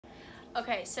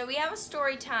Okay, so we have a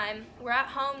story time. We're at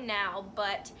home now,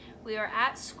 but we are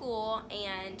at school,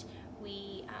 and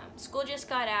school just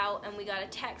got out, and we got a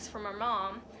text from our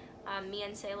mom. Me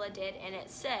and Sayla did, and it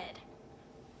said,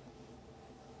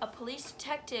 "A police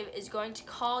detective is going to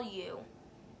call you.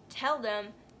 Tell them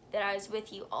that I was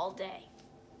with you all day."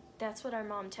 That's what our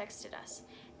mom texted us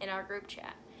in our group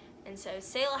chat. And so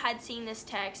Sayla had seen this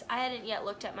text. I hadn't yet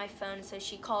looked at my phone, so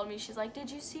she called me. She's like,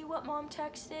 "Did you see what mom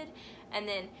texted?" And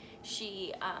then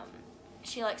she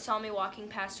like saw me walking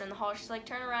past her in the hall. She's like,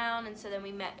 "Turn around." And so then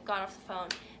we got off the phone,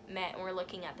 and we're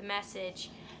looking at the message.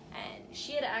 And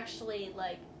she had actually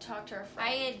like talked to her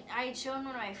friend. I had shown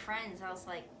one of my friends. I was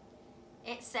like,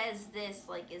 "It says this.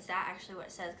 Like, is that actually what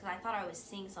it says?" Because I thought I was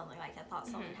seeing something. Like, I thought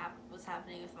something was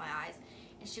happening with my eyes.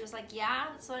 And she was like, "Yeah,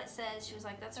 that's what it says." She was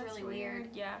like, "That's really weird."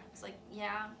 Yeah. It's like,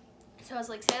 "Yeah." So I was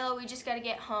like, "Sayla, we just got to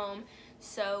get home."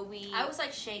 So I was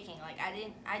like shaking. Like, I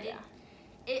didn't.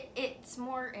 It's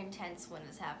more intense when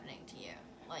it's happening to you.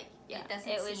 Like, it doesn't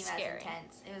seem as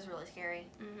intense. It was really scary.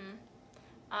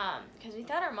 Because we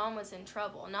thought our mom was in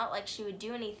trouble. Not like she would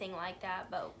do anything like that,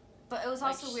 but it was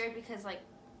like also weird because like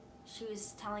she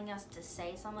was telling us to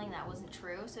say something that wasn't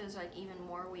true, so it was like even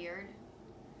more weird.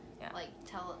 Yeah. Like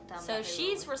tell them. So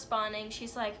she's responding.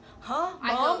 She's like, "Huh,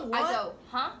 Mom? I go,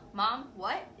 "Huh, Mom?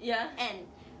 What?" Yeah.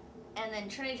 And then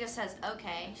Trinity just says,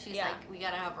 "Okay." She's like, "We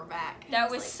gotta have her back." That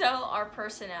was like, so our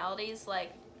personalities,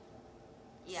 like,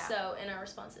 so in our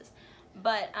responses.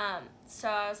 But so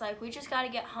I was like, "We just gotta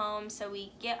get home." So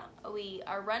we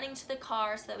are running to the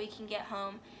car so that we can get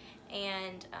home,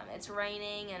 and it's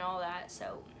raining and all that.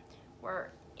 So we're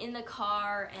in the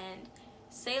car, and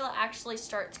Sayla actually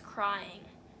starts crying.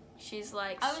 She's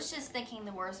like, I was just thinking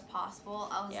the worst possible.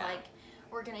 I was like,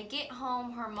 we're gonna get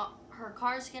home. Her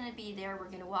car's gonna be there. We're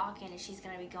gonna walk in, and she's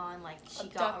gonna be gone. Like she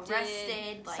got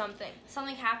arrested. Like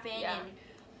something happened. And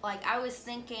like I was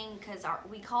thinking, because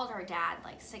we called our dad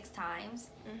like 6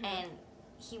 times, and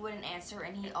he wouldn't answer.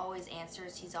 And he always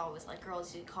answers. He's always like,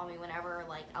 "Girls, you call me whenever.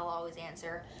 Like I'll always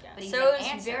answer." Yeah. But he so didn't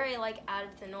it was very like out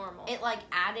of the normal. It like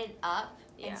added up,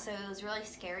 and so it was really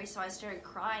scary. So I started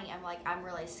crying. I'm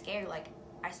really scared. Like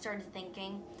I started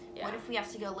thinking, what if we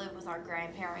have to go live with our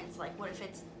grandparents? Like, what if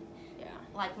it's,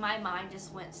 like, my mind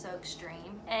just went so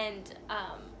extreme. And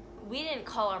we didn't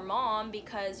call our mom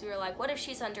because we were like, what if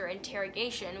she's under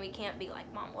interrogation? We can't be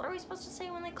like, "Mom, what are we supposed to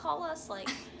say when they call us?" Like,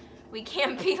 we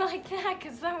can't be like that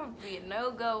because that would be a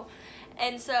no-go.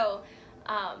 And so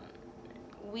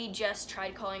we just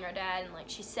tried calling our dad, and like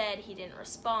she said, he didn't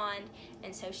respond.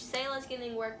 And so Sayla's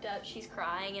getting worked up, she's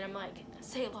crying, and I'm like,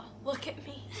 "Sayla, look at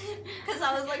me." Because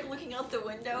I was like looking out the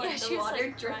window and the water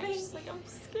like dripping. She's like, "I'm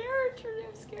scared, Trinity,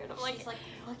 I'm scared." I'm like, she's like,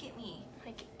 "Look at me."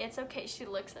 Like, it's okay. She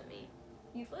looks at me.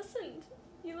 You listened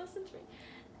to me.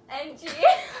 And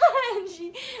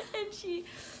she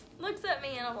looks at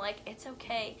me, and I'm like, "It's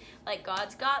okay. Like,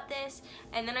 God's got this."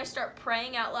 And then I start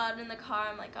praying out loud in the car.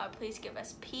 I'm like, "God, please give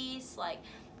us peace. Like,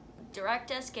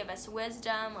 direct us, give us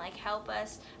wisdom, like, help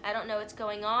us. I don't know what's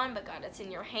going on, but God, it's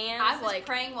in your hands." I was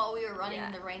praying while we were running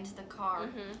in the rain to the car.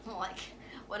 Like,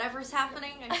 whatever's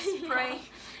happening, I just pray.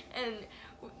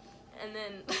 And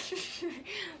then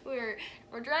we're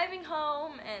driving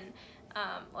home, and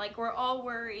like we're all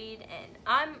worried, and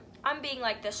I'm being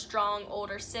like the strong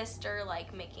older sister,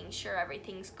 like making sure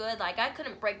everything's good. Like I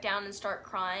couldn't break down and start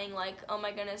crying like, "Oh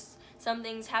my goodness,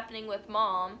 something's happening with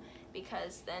Mom,"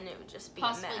 because then it would just be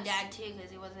possibly a mess. Dad too,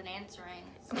 because he wasn't answering.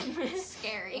 So it's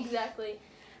scary. Exactly.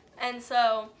 And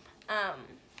so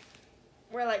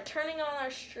we're like turning on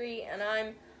our street, and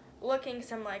I'm looking,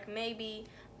 because I'm like, maybe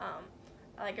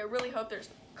like I really hope there's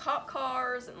cop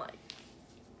cars and like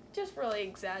just really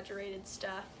exaggerated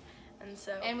stuff.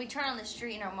 And we turn on the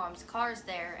street, and our mom's car's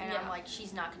there, and I'm like,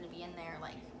 she's not going to be in there.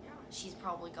 Like, she's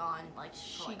probably gone. Like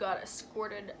she got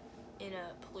escorted in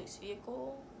a police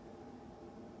vehicle.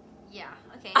 Yeah.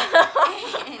 Okay.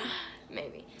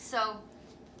 Maybe. So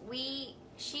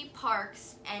she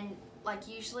parks, and like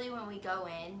usually when we go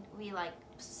in, we like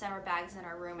set our bags in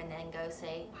our room and then go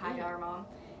say hi to our mom.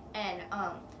 And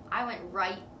I went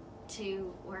right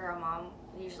to where our mom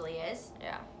usually is.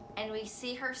 Yeah. And we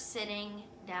see her sitting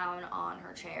down on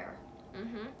her chair.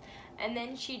 And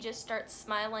then she just starts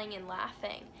smiling and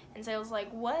laughing. And so I was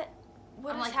like, what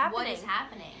I'm is like, happening? What is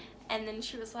happening? And then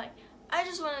she was like, "I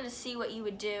just wanted to see what you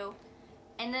would do."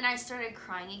 And then I started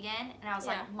crying again, and I was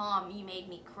like, "Mom, you made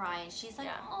me cry." And she's like,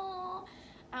 "Oh."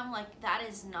 And I'm like, "That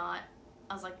is not,"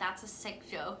 I was like, "That's a sick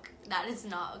joke. That is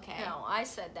not okay." No, I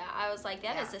said that. I was like,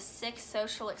 that is a sick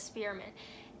social experiment.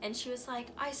 And she was like,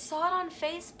 "I saw it on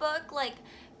Facebook, like,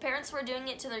 parents were doing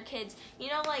it to their kids." You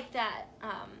know, like that,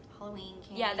 Halloween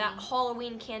candy. Yeah, that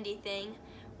Halloween candy thing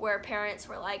where parents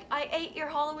were like, I ate your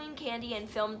Halloween candy, and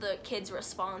filmed the kids'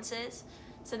 responses.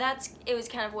 So it was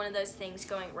kind of one of those things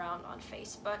going around on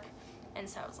Facebook. And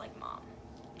so I was like, Mom,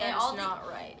 that's not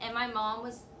right. And my mom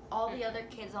was, all the other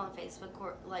kids on Facebook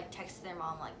were like texting their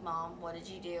mom like, Mom, what did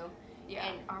you do? Yeah.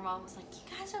 And our mom was like,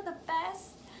 you guys are the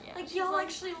best. Yeah. Like, y'all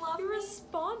actually love me. You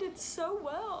responded so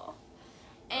well.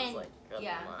 And I was like, good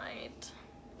night.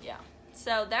 Yeah.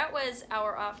 So that was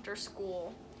our after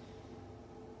school.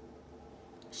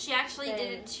 She actually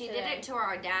did it. She did it to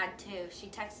our dad too. She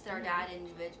texted our dad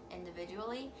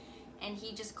individually, and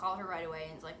he just called her right away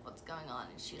and was like, "What's going on?"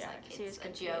 And she was like, "It's a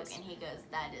joke." And he goes,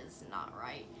 "That is not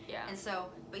right." Yeah. And so,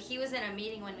 but he was in a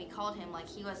meeting when we called him. Like,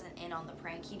 he wasn't in on the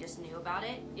prank. He just knew about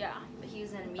it. Yeah. But he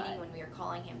was in a meeting when we were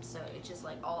calling him, so it just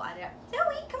like all added up.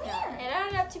 Zoe, come here. It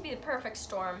added up to be the perfect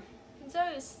storm.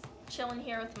 Zoe was chilling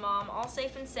here with Mom, all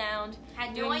safe and sound.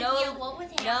 Had no idea what was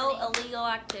happening. No illegal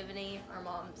activity. Our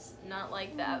mom's not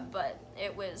like that, but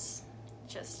it was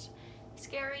just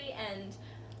scary, and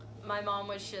my mom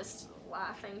was just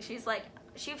laughing. She's like,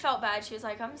 she felt bad. She was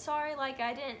like, I'm sorry, like,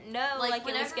 I didn't know, like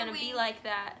it was gonna be like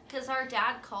that. Because our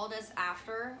dad called us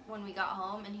after when we got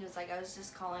home, and he was like, I was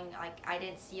just calling, like, I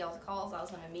didn't see all the calls, I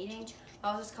was in a meeting.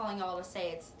 I was just calling y'all to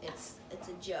say it's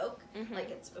a joke, like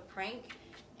it's a prank.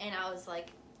 And I was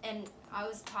like, and I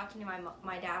was talking to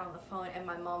my dad on the phone, and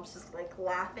my mom's just like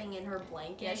laughing in her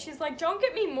blanket. Yeah, she's like, don't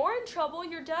get me more in trouble.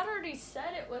 Your dad already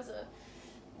said it was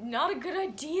not a good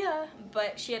idea.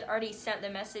 But she had already sent the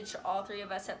message to all three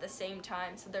of us at the same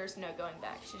time, so there's no going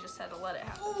back. She just had to let it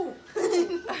happen.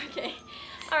 Ooh. Okay.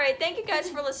 All right, thank you guys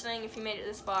for listening. If you made it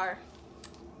this far,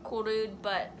 cool dude,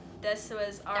 but this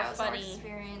was our funny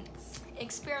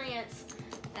experience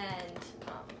and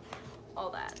all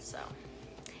that, so.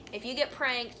 If you get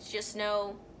pranked, just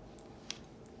know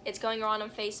it's going around on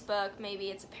Facebook. Maybe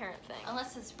it's a parent thing.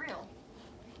 Unless it's real.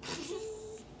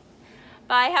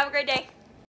 Bye. Have a great day.